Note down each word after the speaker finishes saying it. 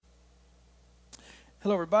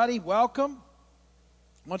Hello, everybody. Welcome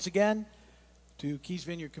once again to Keys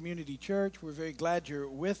Vineyard Community Church. We're very glad you're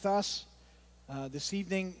with us this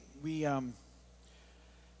evening.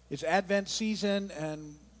 It's Advent season,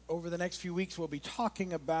 and over the next few weeks, we'll be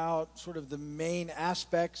talking about sort of the main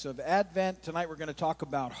aspects of Advent. Tonight, we're going to talk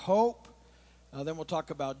about hope. Then we'll talk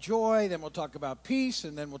about joy. Then we'll talk about peace,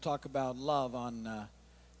 and then we'll talk about love on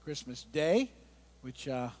Christmas Day, which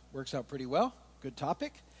works out pretty well. Good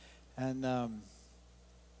topic, And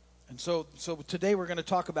so today we're going to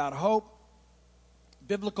talk about hope.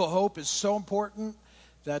 Biblical hope is so important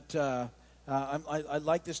that I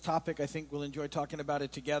like this topic. I think we'll enjoy talking about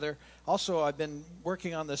it together. Also, I've been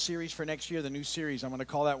working on the series for next year, the new series. I'm going to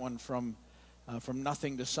call that one From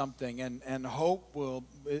Nothing to Something. And hope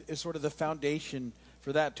is sort of the foundation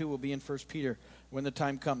for that, too. Will be in 1 Peter when the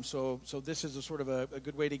time comes. So this is a sort of a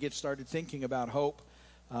good way to get started thinking about hope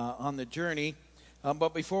on the journey.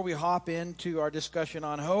 But before we hop into our discussion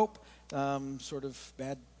on hope, sort of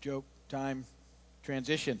bad joke time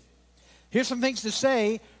transition. Here's some things to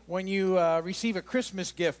say when you receive a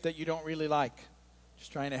Christmas gift that you don't really like.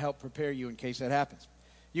 Just trying to help prepare you in case that happens.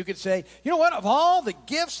 You could say, you know what, of all the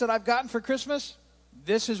gifts that I've gotten for Christmas,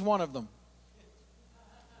 this is one of them.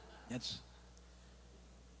 You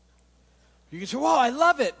can say, well, I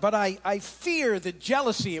love it, but I fear the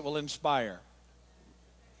jealousy it will inspire.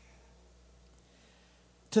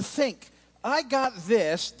 To think, I got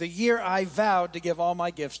this the year I vowed to give all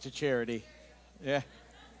my gifts to charity. Yeah.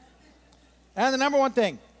 And the number one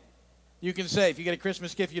thing you can say if you get a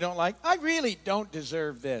Christmas gift you don't like, I really don't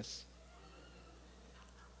deserve this.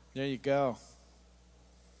 There you go.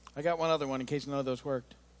 I got one other one in case none of those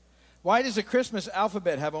worked. Why does the Christmas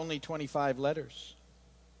alphabet have only 25 letters?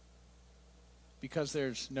 Because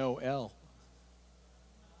there's no L.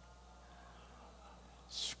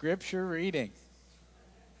 Scripture reading.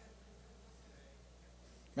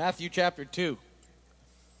 Matthew chapter 2.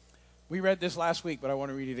 We read this last week, but I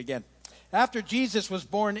want to read it again. After Jesus was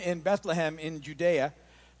born in Bethlehem in Judea,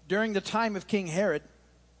 during the time of King Herod,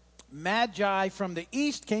 Magi from the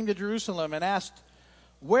east came to Jerusalem and asked,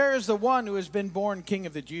 "Where is the one who has been born King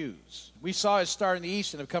of the Jews? We saw his star in the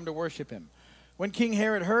east and have come to worship him." When King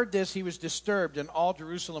Herod heard this, he was disturbed, and all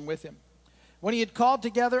Jerusalem with him. When he had called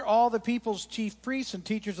together all the people's chief priests and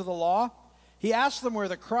teachers of the law, he asked them where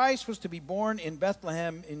the Christ was to be born. In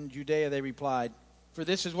Bethlehem in Judea, they replied, "For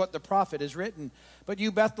this is what the prophet has written. But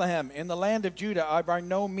you, Bethlehem, in the land of Judah, are by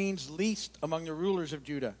no means least among the rulers of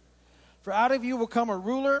Judah. For out of you will come a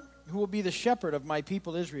ruler who will be the shepherd of my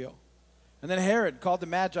people Israel." And then Herod called the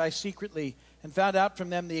Magi secretly and found out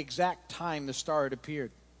from them the exact time the star had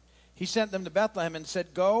appeared. He sent them to Bethlehem and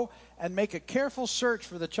said, "Go and make a careful search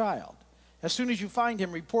for the child. As soon as you find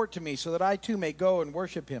him, report to me so that I too may go and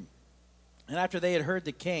worship him." And after they had heard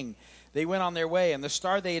the king, they went on their way, and the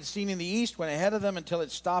star they had seen in the east went ahead of them until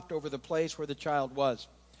it stopped over the place where the child was.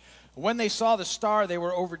 When they saw the star, they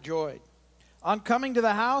were overjoyed. On coming to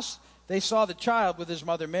the house, they saw the child with his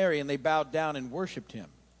mother Mary, and they bowed down and worshipped him.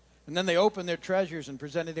 And then they opened their treasures and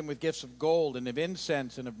presented him with gifts of gold and of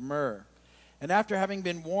incense and of myrrh. And after having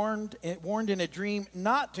been warned in a dream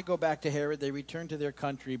not to go back to Herod, they returned to their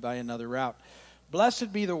country by another route.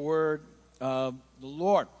 Blessed be the word of the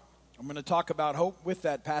Lord. I'm going to talk about hope with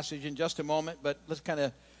that passage in just a moment, but let's kind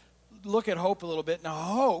of look at hope a little bit. Now,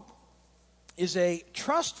 hope is a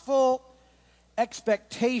trustful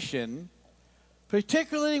expectation,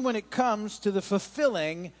 particularly when it comes to the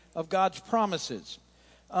fulfilling of God's promises.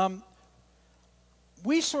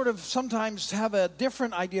 We sort of sometimes have a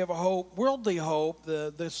different idea of a hope, worldly hope,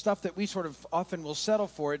 the stuff that we sort of often will settle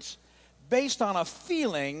for. It's based on a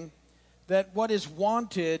feeling that what is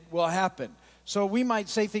wanted will happen. So we might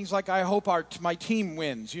say things like, I hope my team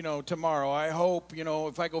wins, tomorrow. I hope,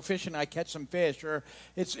 if I go fishing, I catch some fish. Or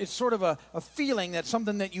it's sort of a feeling that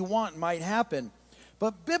something that you want might happen.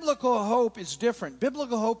 But biblical hope is different.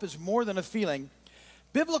 Biblical hope is more than a feeling.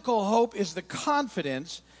 Biblical hope is the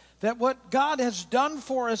confidence that what God has done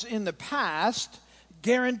for us in the past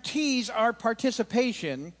guarantees our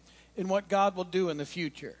participation in what God will do in the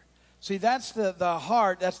future. See, that's the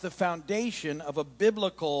heart, that's the foundation of a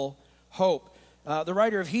biblical hope. The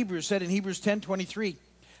writer of Hebrews said in Hebrews 10:23,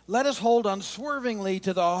 "Let us hold unswervingly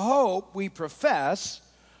to the hope we profess,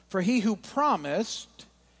 for he who promised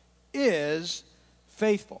is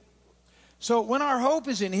faithful." So when our hope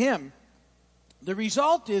is in him, the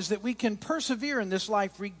result is that we can persevere in this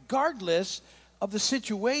life regardless of the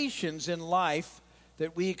situations in life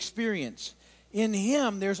that we experience. In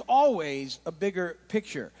him, there's always a bigger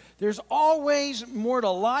picture. There's always more to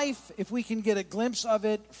life if we can get a glimpse of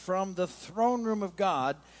it from the throne room of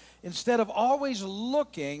God, instead of always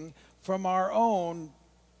looking from our own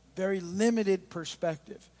very limited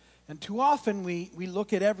perspective. And too often we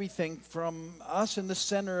look at everything from us in the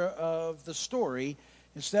center of the story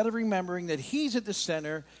instead of remembering that he's at the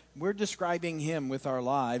center. We're describing him with our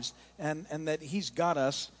lives, and that he's got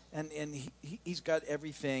us, and he's got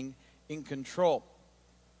everything in control.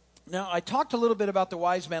 Now, I talked a little bit about the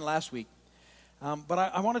wise men last week, but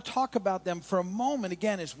I want to talk about them for a moment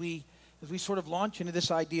again as we sort of launch into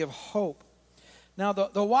this idea of hope. Now,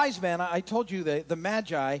 the wise men, I told you the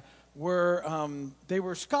Magi were they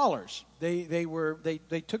were scholars.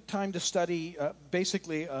 They took time to study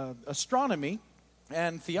basically astronomy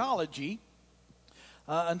and theology,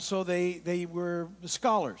 and so they were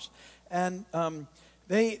scholars, and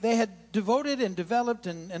they had devoted and developed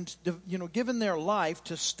and given their life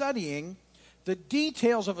to studying the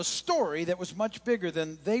details of a story that was much bigger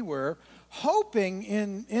than they were, hoping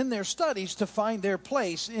in their studies to find their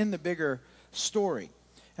place in the bigger story.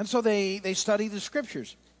 And so they study the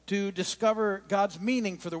scriptures to discover God's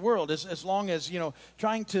meaning for the world, as long as,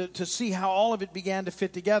 trying to see how all of it began to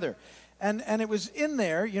fit together. And it was in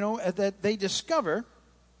there, that they discover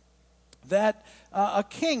that a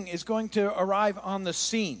king is going to arrive on the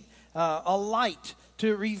scene, a light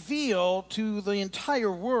to reveal to the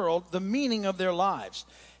entire world the meaning of their lives.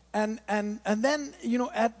 And then,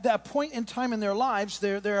 at that point in time in their lives,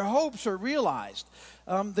 their hopes are realized.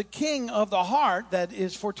 The king of the heart that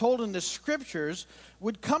is foretold in the scriptures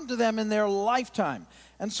would come to them in their lifetime.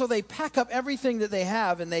 And so they pack up everything that they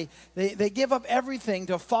have, and they give up everything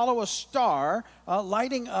to follow a star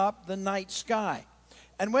lighting up the night sky.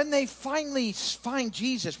 And when they finally find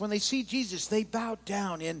Jesus, when they see Jesus, they bow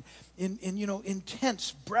down in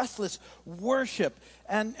intense, breathless worship.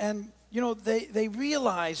 And they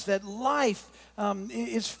realize that life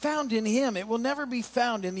is found in him. It will never be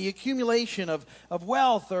found in the accumulation of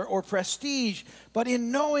wealth or prestige, but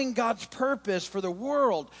in knowing God's purpose for the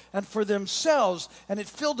world and for themselves. And it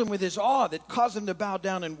filled them with his awe that caused them to bow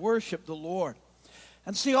down and worship the Lord.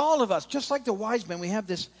 And see, all of us, just like the wise men, we have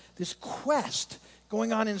this quest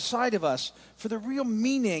going on inside of us for the real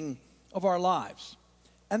meaning of our lives.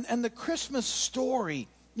 And the Christmas story,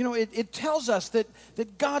 it tells us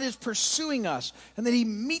that God is pursuing us and that he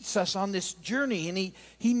meets us on this journey. And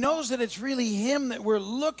he knows that it's really him that we're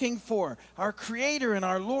looking for, our Creator and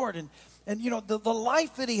our Lord. And the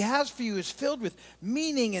life that he has for you is filled with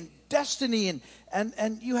meaning and destiny.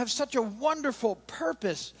 And you have such a wonderful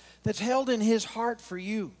purpose that's held in his heart for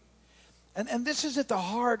you. And this is at the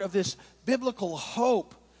heart of this biblical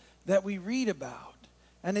hope that we read about.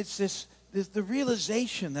 And it's the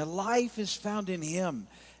realization that life is found in him,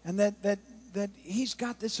 and that he's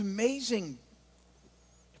got this amazing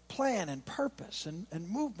plan and purpose and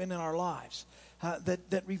movement in our lives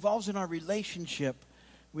that revolves in our relationship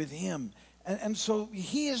with him. And so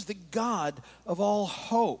he is the God of all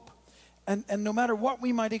hope. And no matter what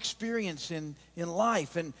we might experience in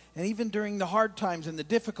life, and even during the hard times and the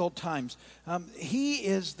difficult times, he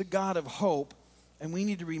is the God of hope, and we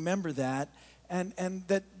need to remember that. And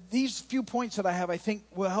that these few points that I have, I think,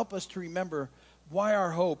 will help us to remember why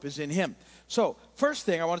our hope is in him. So, first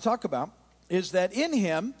thing I want to talk about is that in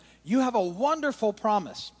him, you have a wonderful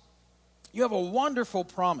promise. You have a wonderful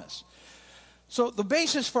promise. So, the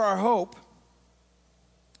basis for our hope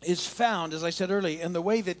is found, as I said earlier, in the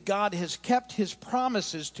way that God has kept his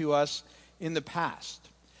promises to us in the past.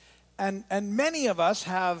 And many of us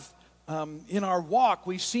have, in our walk,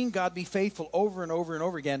 we've seen God be faithful over and over and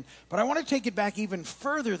over again. But I want to take it back even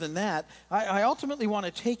further than that. I ultimately want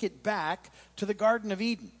to take it back to the Garden of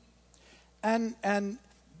Eden. And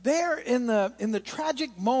there in the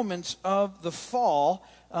tragic moments of the fall,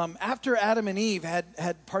 after Adam and Eve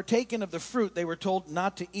had partaken of the fruit they were told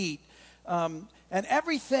not to eat, and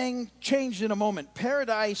everything changed in a moment.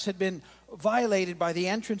 Paradise had been violated by the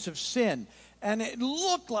entrance of sin. And it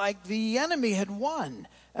looked like the enemy had won.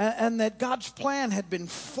 And that God's plan had been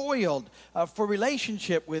foiled for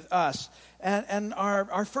relationship with us. And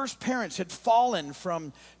our first parents had fallen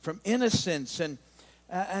from innocence. And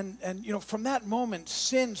from that moment,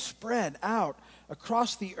 sin spread out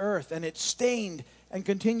across the earth. And it stained and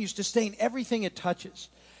continues to stain everything it touches.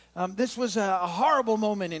 This was a horrible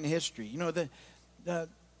moment in history.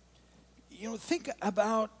 Think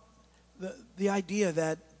about the idea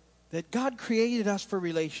that God created us for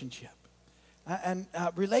relationship, and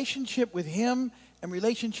relationship with him and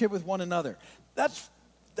relationship with one another. That's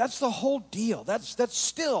That's the whole deal. That's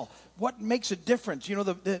still what makes a difference. You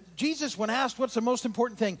know, Jesus, when asked what's the most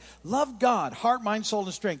important thing, love God, heart, mind, soul,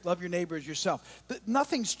 and strength. Love your neighbor as yourself. But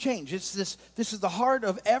nothing's changed. It's this is the heart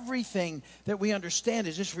of everything that we understand,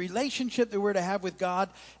 is this relationship that we're to have with God.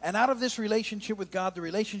 And out of this relationship with God, the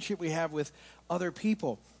relationship we have with other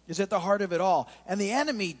people is at the heart of it all. And the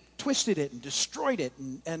enemy twisted it and destroyed it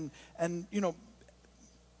and you know,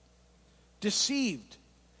 deceived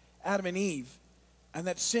Adam and Eve. And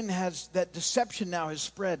that deception now has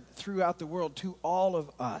spread throughout the world to all of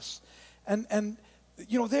us. And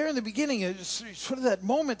you know, there in the beginning, it's sort of that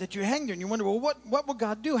moment that you hang there and you wonder, well, what will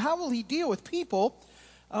God do? How will he deal with people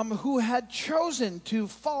who had chosen to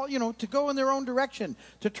fall, you know, to go in their own direction,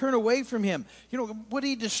 to turn away from him? You know, would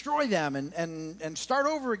he destroy them and start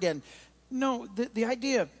over again? No, the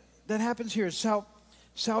idea that happens here is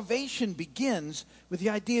salvation begins with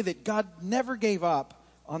the idea that God never gave up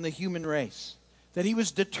on the human race, that he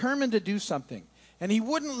was determined to do something, and he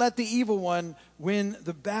wouldn't let the evil one win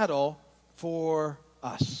the battle for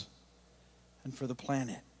us and for the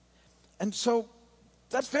planet. And so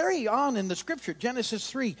that's very on in the scripture, Genesis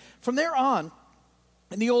 3. From there on,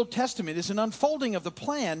 in the Old Testament, is an unfolding of the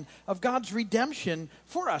plan of God's redemption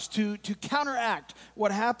for us to counteract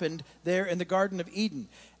what happened there in the Garden of Eden.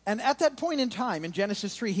 And at that point in time, in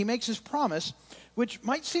Genesis 3, he makes his promise, which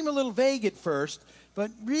might seem a little vague at first, but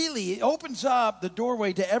really it opens up the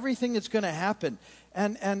doorway to everything that's going to happen.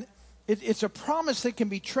 And it's a promise that can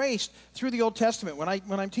be traced through the Old Testament. When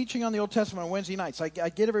I'm teaching on the Old Testament on Wednesday nights, I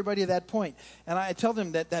get everybody to that point, and I tell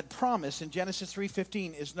them that promise in Genesis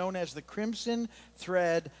 3:15 is known as the crimson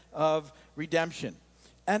thread of redemption.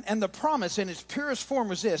 And the promise in its purest form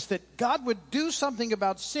was this, that God would do something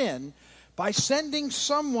about sin by sending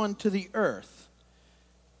someone to the earth.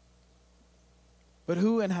 But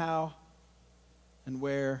who and how and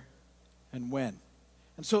where and when?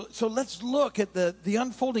 And so let's look at the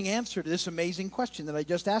unfolding answer to this amazing question that I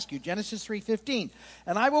just asked you. Genesis 3:15.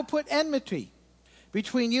 And I will put enmity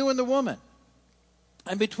between you and the woman,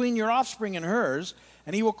 and between your offspring and hers,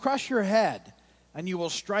 and he will crush your head, and you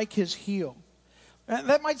will strike his heel. And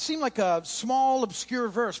that might seem like a small, obscure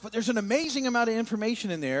verse, but there's an amazing amount of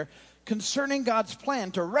information in there concerning God's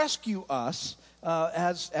plan to rescue us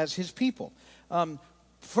as his people.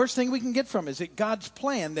 First thing we can get from is that God's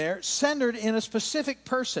plan there centered in a specific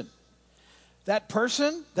person. That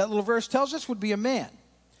person, that little verse tells us, would be a man.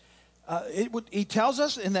 He tells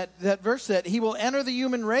us in that verse that he will enter the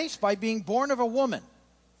human race by being born of a woman.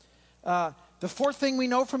 The fourth thing we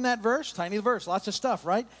know from that verse, tiny verse, lots of stuff,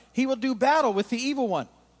 right? He will do battle with the evil one.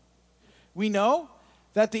 We know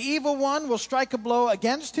that the evil one will strike a blow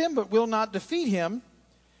against him but will not defeat him.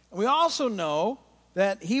 And we also know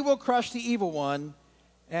that he will crush the evil one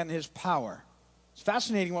and his power. It's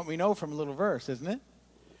fascinating what we know from a little verse, isn't it?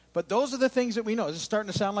 But those are the things that we know. Is it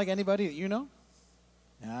starting to sound like anybody that you know?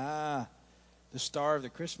 The star of the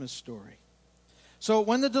Christmas story. So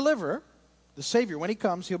when the deliverer, the Savior, when he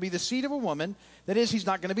comes, he'll be the seed of a woman. That is, he's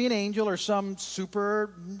not going to be an angel or some super,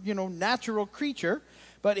 natural creature,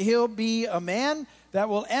 but he'll be a man that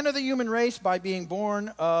will enter the human race by being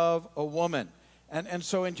born of a woman. And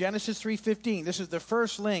so in Genesis 3:15, this is the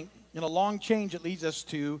first link in a long change that leads us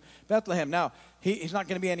to Bethlehem. Now, he's not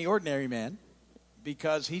going to be any ordinary man,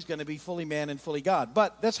 because he's going to be fully man and fully God.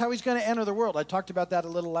 But that's how he's going to enter the world. I talked about that a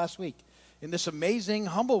little last week. In this amazing,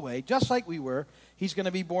 humble way, just like we were, he's going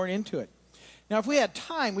to be born into it. Now, if we had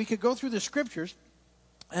time, we could go through the scriptures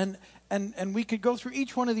and we could go through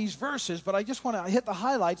each one of these verses, but I just want to hit the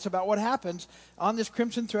highlights about what happens on this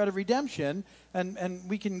crimson thread of redemption, and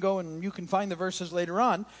we can go and you can find the verses later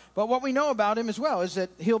on. But what we know about him as well is that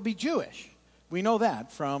he'll be Jewish. We know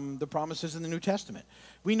that from the promises in the New Testament.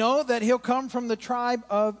 We know that he'll come from the tribe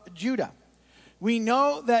of Judah. We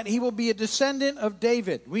know that he will be a descendant of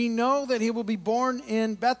David. We know that he will be born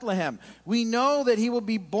in Bethlehem. We know that he will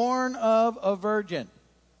be born of a virgin.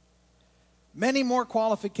 Many more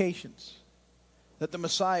qualifications that the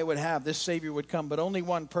Messiah would have, this Savior would come, but only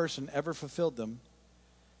one person ever fulfilled them,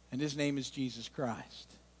 and his name is Jesus Christ.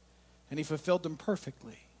 And he fulfilled them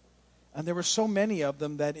perfectly. And there were so many of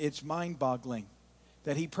them that it's mind-boggling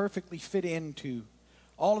that he perfectly fit into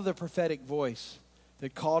all of the prophetic voice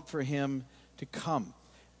that called for him to come.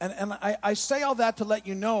 And I say all that to let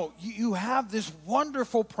you know, you have this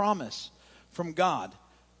wonderful promise from God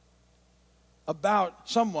about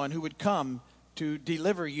someone who would come to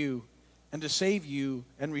deliver you and to save you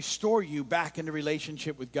and restore you back into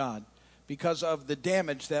relationship with God because of the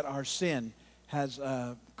damage that our sin has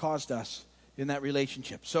caused us in that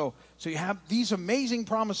relationship. So you have these amazing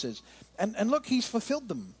promises. And look, he's fulfilled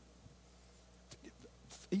them.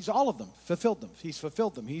 He's all of them, fulfilled them. He's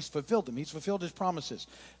fulfilled them. He's fulfilled them. He's fulfilled his promises.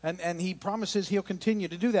 And he promises he'll continue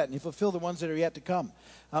to do that, and he'll fulfill the ones that are yet to come.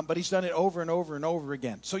 But he's done it over and over and over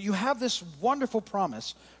again. So you have this wonderful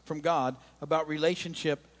promise from God about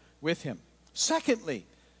relationship with him. Secondly,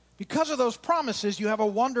 because of those promises, you have a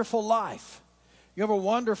wonderful life. You have a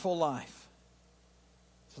wonderful life.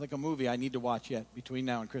 It's like a movie I need to watch yet between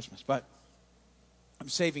now and Christmas, but I'm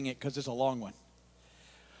saving it because it's a long one.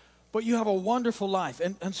 But you have a wonderful life.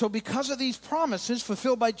 And so because of these promises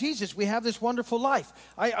fulfilled by Jesus, we have this wonderful life.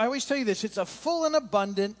 I always tell you this, it's a full and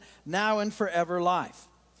abundant now and forever life.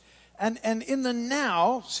 And in the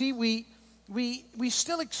now, see, we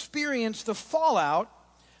still experience the fallout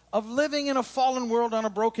of living in a fallen world on a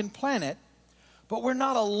broken planet, but we're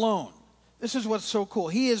not alone. This is what's so cool.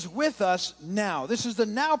 He is with us now. This is the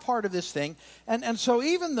now part of this thing. And so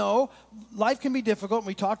even though life can be difficult, and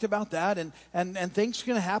we talked about that, and things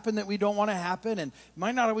can happen that we don't want to happen, and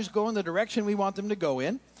might not always go in the direction we want them to go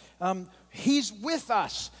in, he's with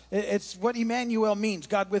us. It's what Emmanuel means,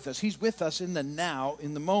 God with us. He's with us in the now,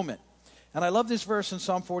 in the moment. And I love this verse in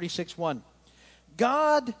Psalm 46:1.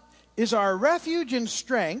 God is our refuge and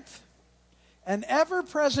strength, and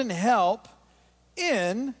ever-present help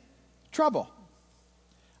in trouble.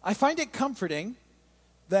 I find it comforting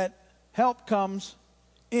that help comes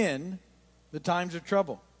in the times of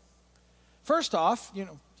trouble. First off,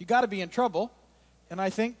 you got to be in trouble, and I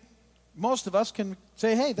think most of us can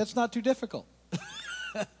say, hey, that's not too difficult.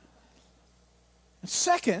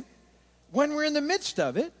 Second, when we're in the midst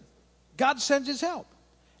of it, God sends his help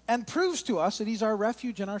and proves to us that he's our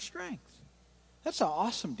refuge and our strength. That's an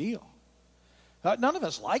awesome deal. None of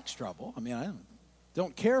us likes trouble. I mean, I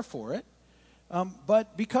don't care for it.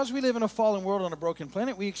 But because we live in a fallen world on a broken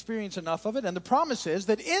planet, we experience enough of it. And the promise is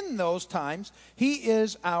that in those times, he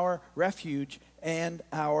is our refuge and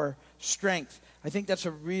our strength. I think that's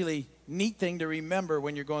a really neat thing to remember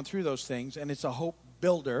when you're going through those things. And it's a hope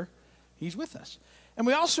builder. He's with us. And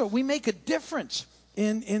we make a difference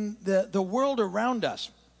in the world around us.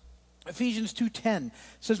 Ephesians 2:10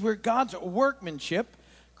 says we're God's workmanship,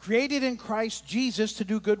 created in Christ Jesus to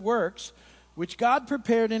do good works, which God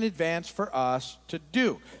prepared in advance for us to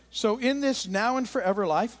do. So in this now and forever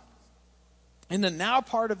life, in the now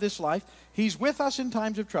part of this life, he's with us in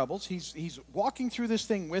times of troubles. He's walking through this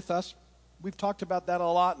thing with us. We've talked about that a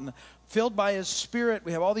lot. And filled by his Spirit,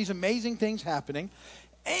 we have all these amazing things happening.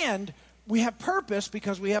 And we have purpose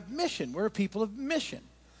because we have mission. We're a people of mission.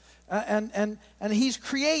 And he's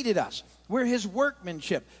created us. We're his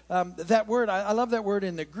workmanship. That word, I love that word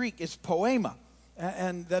in the Greek. It's poema.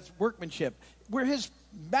 And that's workmanship. We're his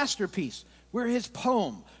masterpiece. We're his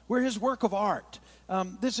poem. We're his work of art.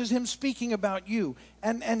 This is him speaking about you.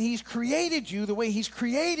 And he's created you the way he's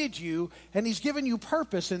created you, and he's given you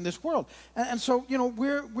purpose in this world. And so,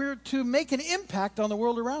 we're to make an impact on the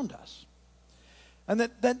world around us. And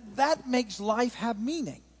that makes life have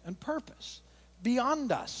meaning and purpose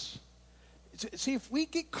beyond us. See, if we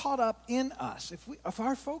get caught up in us, if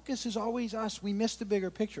our focus is always us, we miss the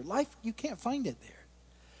bigger picture. Life, you can't find it there.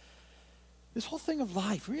 This whole thing of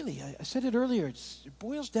life, really, I said it earlier, it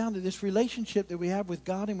boils down to this relationship that we have with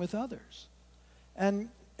God and with others. And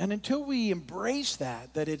until we embrace that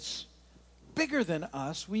it's bigger than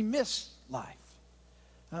us, we miss life.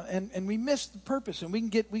 And we miss the purpose, and we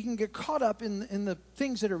can get caught up in the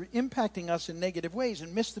things that are impacting us in negative ways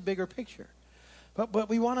and miss the bigger picture. But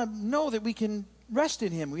we want to know that we can rest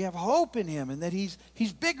in him. We have hope in him, and that he's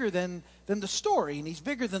bigger than the story, and he's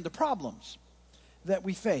bigger than the problems that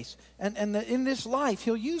we face. And that in this life,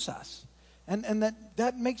 he'll use us. And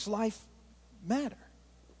that makes life matter.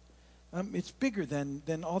 It's bigger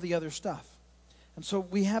than all the other stuff. And so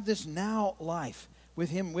we have this now life with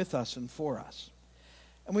him with us and for us.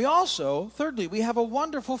 And we also, thirdly, we have a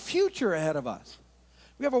wonderful future ahead of us.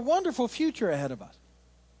 We have a wonderful future ahead of us.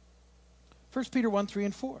 1 Peter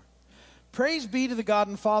 1:3-4. Praise be to the God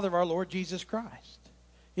and Father of our Lord Jesus Christ.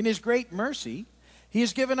 In his great mercy, he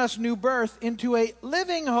has given us new birth into a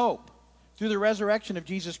living hope through the resurrection of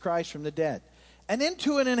Jesus Christ from the dead, and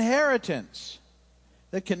into an inheritance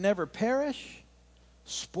that can never perish,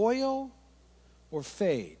 spoil, or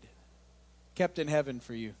fade, kept in heaven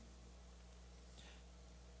for you.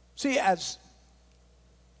 See,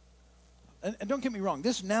 and don't get me wrong,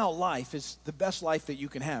 this now life is the best life that you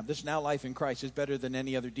can have. This now life in Christ is better than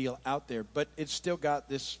any other deal out there, but it's still got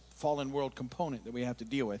this fallen world component that we have to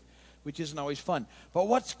deal with, which isn't always fun. But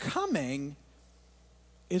what's coming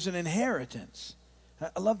is an inheritance.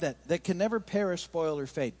 I love that can never perish, spoil, or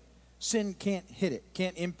fade. Sin can't hit it,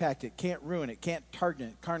 can't impact it, can't ruin it, can't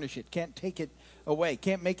tarnish it, can't take it away,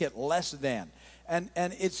 can't make it less than. And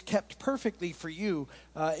it's kept perfectly for you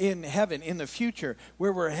in heaven, in the future,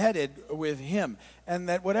 where we're headed with him. And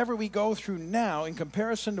that whatever we go through now, in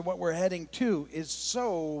comparison to what we're heading to, is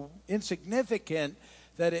so insignificant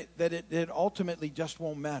that it ultimately just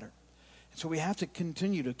won't matter. So we have to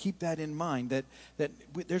continue to keep that in mind, that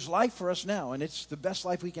there's life for us now, and it's the best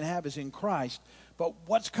life we can have is in Christ. But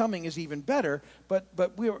what's coming is even better, but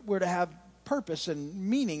we're to have purpose and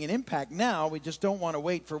meaning and impact now. We just don't want to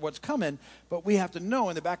wait for what's coming, but we have to know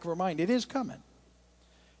in the back of our mind it is coming,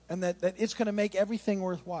 and that it's going to make everything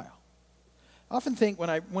worthwhile. I often think when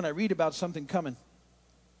I read about something coming,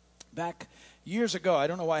 back years ago, I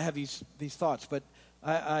don't know why I have these thoughts, but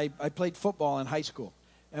I played football in high school.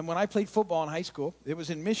 And when I played football in high school, it was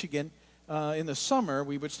in Michigan. In the summer,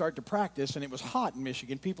 we would start to practice, and it was hot in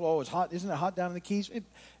Michigan. People, oh, it's hot. Isn't it hot down in the Keys?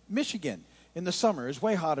 Michigan in the summer is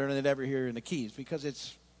way hotter than it ever here in the Keys because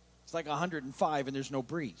it's like 105 and there's no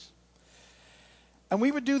breeze. And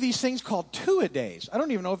we would do these things called two-a-days. I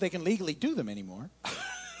don't even know if they can legally do them anymore.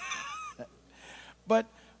 But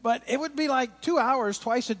it would be like 2 hours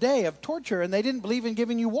twice a day of torture, and they didn't believe in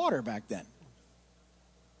giving you water back then.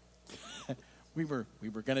 We were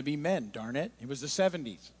going to be men, darn it. It was the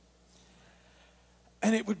 70s.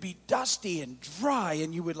 And it would be dusty and dry,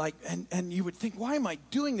 and you would and you would think, why am I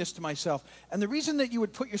doing this to myself? And the reason that you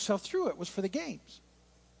would put yourself through it was for the games.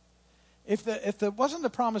 If there wasn't the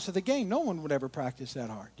promise of the game, no one would ever practice that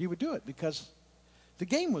hard. You would do it because the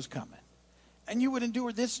game was coming. And you would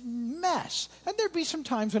endure this mess. And there'd be some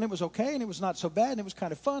times when it was okay, and it was not so bad, and it was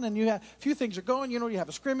kind of fun, and you had a few things are going, you have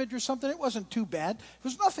a scrimmage or something. It wasn't too bad. It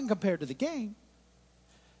was nothing compared to the game.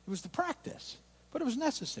 It was the practice. But it was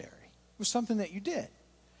necessary. It was something that you did.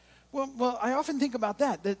 Well, I often think about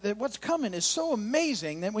that what's coming is so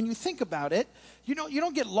amazing that when you think about it, you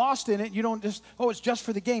don't get lost in it. You don't just, it's just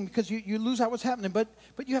for the game, because you lose out what's happening. But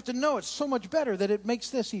you have to know it's so much better that it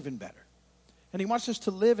makes this even better. And he wants us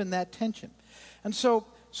to live in that tension. And so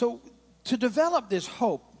to develop this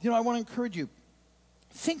hope, I want to encourage you,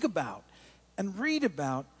 think about and read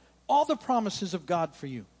about all the promises of God for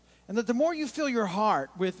you. And that the more you fill your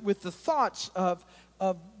heart with the thoughts of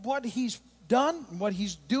what he's done, what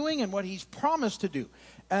he's doing, and what he's promised to do,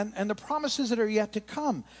 and the promises that are yet to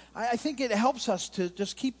come, I think it helps us to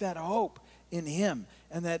just keep that hope in him.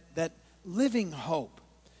 And that living hope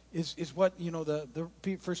is what, the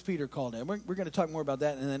First Peter called it. We're going to talk more about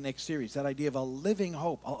that in the next series, that idea of a living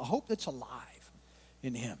hope, a hope that's alive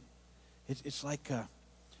in him. It's like,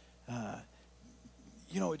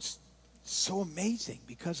 it's so amazing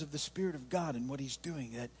because of the Spirit of God and what he's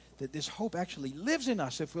doing, that this hope actually lives in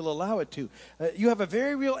us if we'll allow it to. You have a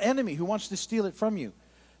very real enemy who wants to steal it from you,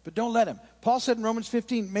 but don't let him. Paul said in Romans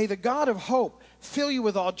 15, may the God of hope fill you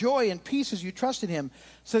with all joy and peace as you trust in him,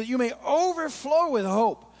 so that you may overflow with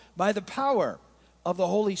hope by the power of the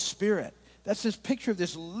Holy Spirit. That's this picture of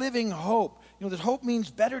this living hope. This hope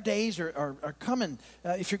means better days are coming.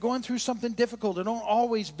 If you're going through something difficult, it don't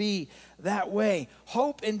always be that way.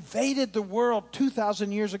 Hope invaded the world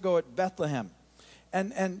 2,000 years ago at Bethlehem.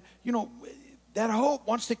 And that hope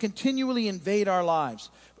wants to continually invade our lives.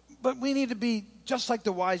 But we need to be just like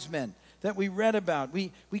the wise men that we read about.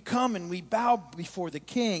 We come and we bow before the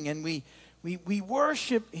King, and we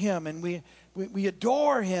worship him, and we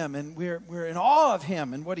adore him, and we're in awe of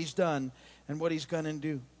him and what he's done and what he's going to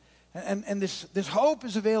do. And this hope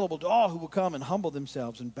is available to all who will come and humble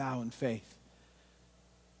themselves and bow in faith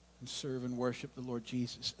and serve and worship the Lord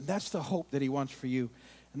Jesus. And that's the hope that he wants for you.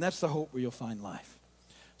 And that's the hope where you'll find life.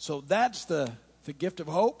 So that's the gift of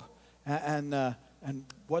hope and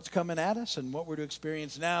what's coming at us and what we're to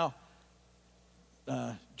experience now.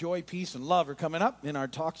 Joy, peace, and love are coming up in our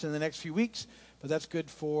talks in the next few weeks. But that's good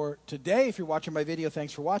for today. If you're watching by video,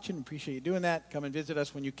 thanks for watching. Appreciate you doing that. Come and visit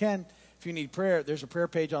us when you can. If you need prayer, there's a prayer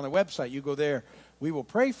page on the website. You go there. We will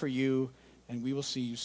pray for you, and we will see you soon.